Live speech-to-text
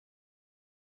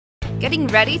Getting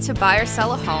ready to buy or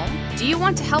sell a home? Do you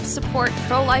want to help support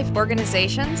pro-life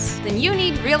organizations? Then you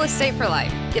need Real Estate for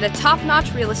Life. Get a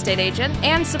top-notch real estate agent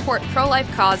and support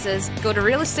pro-life causes. Go to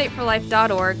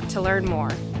realestateforlife.org to learn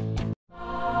more.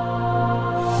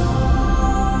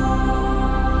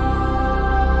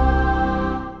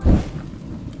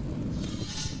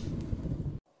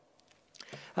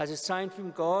 As a sign from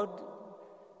God,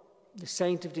 the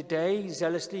saint of today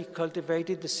zealously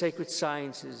cultivated the sacred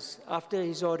sciences. After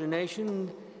his ordination,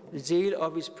 the zeal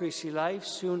of his priestly life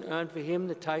soon earned for him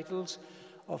the titles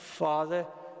of Father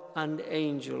and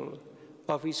Angel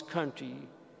of his country.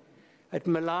 At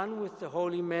Milan with the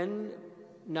holy men,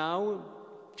 now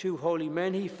 2 holy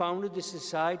men, he founded the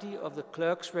Society of the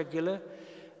Clerks Regular,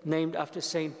 named after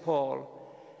St. Paul,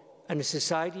 and a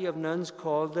society of nuns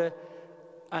called the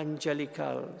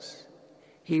Angelicals.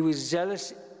 He was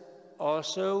zealous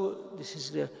also, this is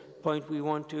the point we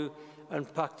want to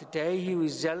unpack today, he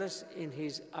was zealous in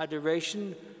his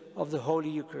adoration of the Holy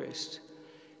Eucharist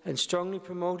and strongly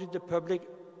promoted the public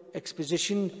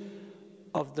exposition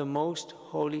of the Most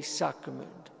Holy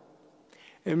Sacrament.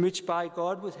 Enriched by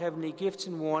God with heavenly gifts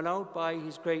and worn out by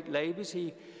his great labors,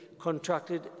 he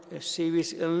contracted a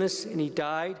serious illness and he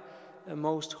died a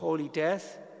most holy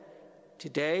death.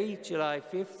 Today, July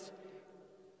 5th,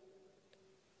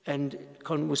 and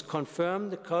was confirmed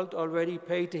the cult already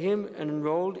paid to him and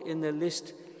enrolled in the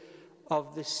list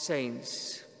of the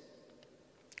saints.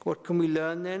 What can we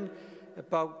learn then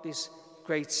about this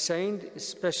great saint,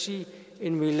 especially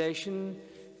in relation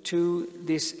to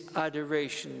this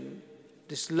adoration?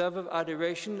 This love of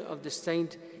adoration of the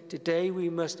saint today, we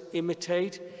must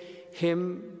imitate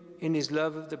him in his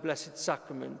love of the Blessed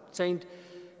Sacrament. Saint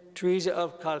Teresa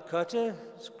of Calcutta,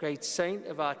 this great saint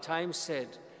of our time,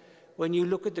 said, "When you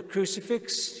look at the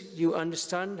crucifix, you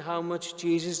understand how much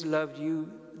Jesus loved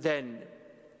you then.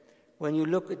 When you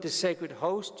look at the sacred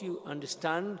host, you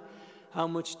understand how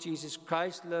much Jesus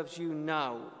Christ loves you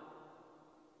now."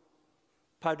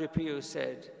 Padre Pio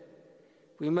said,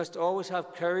 "We must always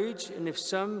have courage, and if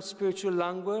some spiritual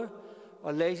languor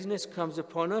or laziness comes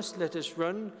upon us, let us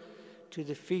run to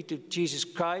the feet of Jesus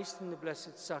Christ in the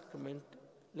Blessed Sacrament.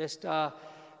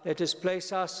 Let us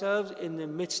place ourselves in the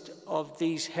midst of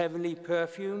these heavenly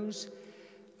perfumes,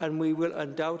 and we will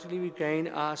undoubtedly regain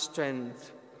our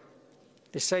strength."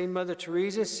 The same Mother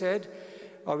Teresa said,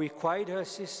 or required her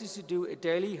sisters to do a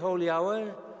daily holy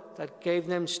hour that gave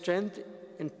them strength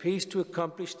and peace to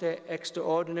accomplish their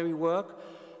extraordinary work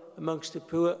amongst the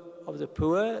poor of the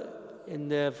poor in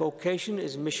their vocation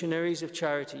as missionaries of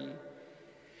charity.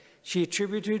 She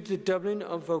attributed the doubling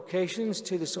of vocations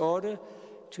to this order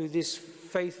to this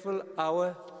faithful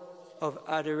hour of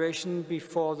adoration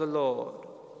before the Lord.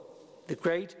 The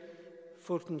great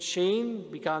Fulton Sheen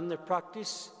began the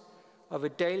practice of a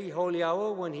daily holy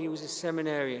hour when he was a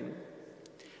seminarian,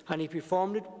 and he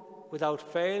performed it without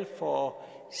fail for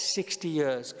 60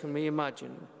 years. Can we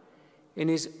imagine? In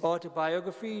his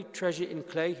autobiography, Treasure in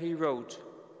Clay, he wrote,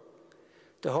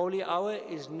 "The holy hour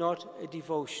is not a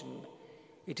devotion.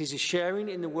 It is a sharing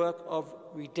in the work of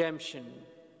redemption.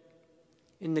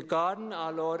 In the garden,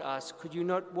 our Lord asked, 'Could you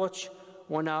not watch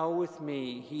 1 hour with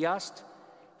me?' He asked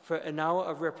for an hour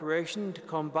of reparation to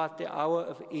combat the hour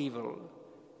of evil,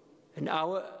 an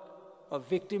hour of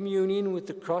victim union with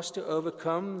the cross to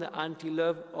overcome the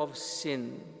anti-love of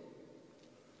sin."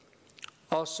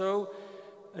 Also,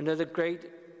 another great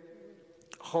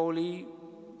holy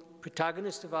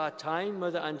protagonist of our time,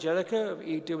 Mother Angelica of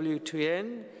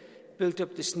EWTN, built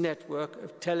up this network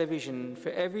of television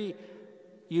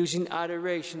using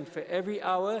adoration. For every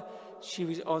hour she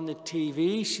was on the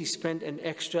TV, she spent an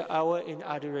extra hour in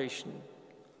adoration.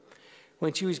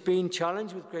 When she was being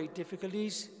challenged with great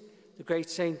difficulties, the great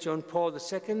Saint John Paul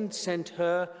II sent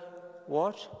her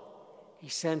what? He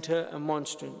sent her a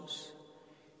monstrance.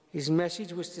 His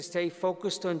message was to stay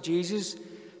focused on Jesus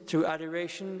through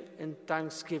adoration and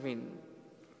thanksgiving.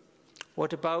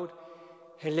 What about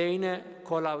Helena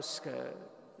Kolauska,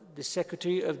 the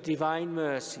Secretary of Divine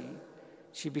Mercy?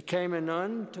 She became a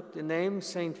nun, took the name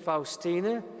Saint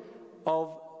Faustina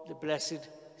of the Blessed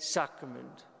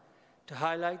Sacrament to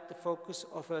highlight the focus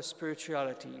of her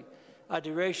spirituality.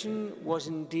 Adoration was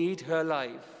indeed her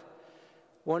life.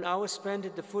 1 hour spent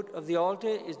at the foot of the altar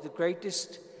is the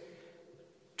greatest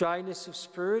dryness of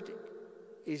spirit,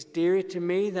 is dearer to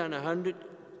me than 100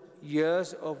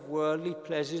 years of worldly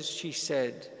pleasures, she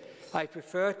said. I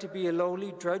prefer to be a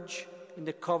lowly drudge in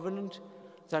the covenant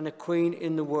than a queen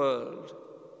in the world.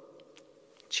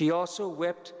 She also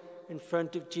wept in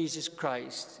front of Jesus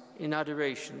Christ in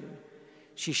adoration.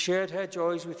 She shared her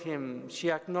joys with him.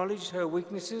 She acknowledged her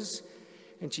weaknesses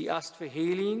and she asked for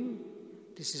healing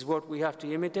This is what we have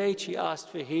to imitate. She asked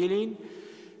for healing,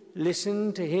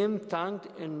 listened to him,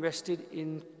 thanked, and rested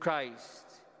in Christ.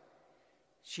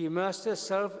 She immersed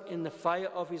herself in the fire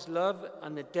of his love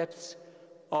and the depths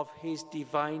of his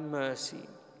divine mercy.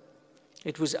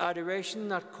 It was adoration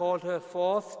that called her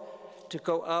forth to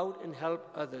go out and help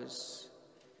others,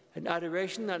 an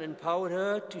adoration that empowered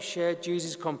her to share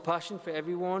Jesus' compassion for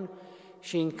everyone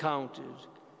she encountered.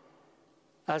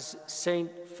 As St.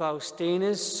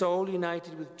 Faustina's soul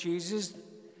united with Jesus,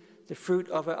 the fruit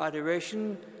of her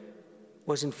adoration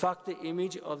was in fact the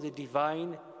image of the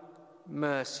divine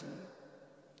mercy.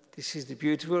 This is the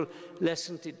beautiful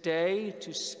lesson today,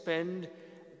 to spend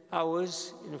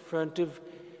hours in front of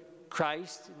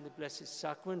Christ in the Blessed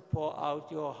Sacrament. Pour out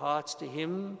your hearts to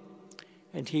him,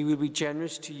 and he will be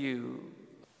generous to you.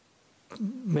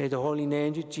 May the holy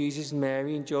names of Jesus,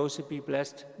 Mary, and Joseph be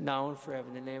blessed now and forever.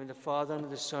 In the name of the Father, and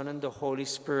of the Son, and the Holy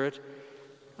Spirit.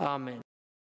 Amen.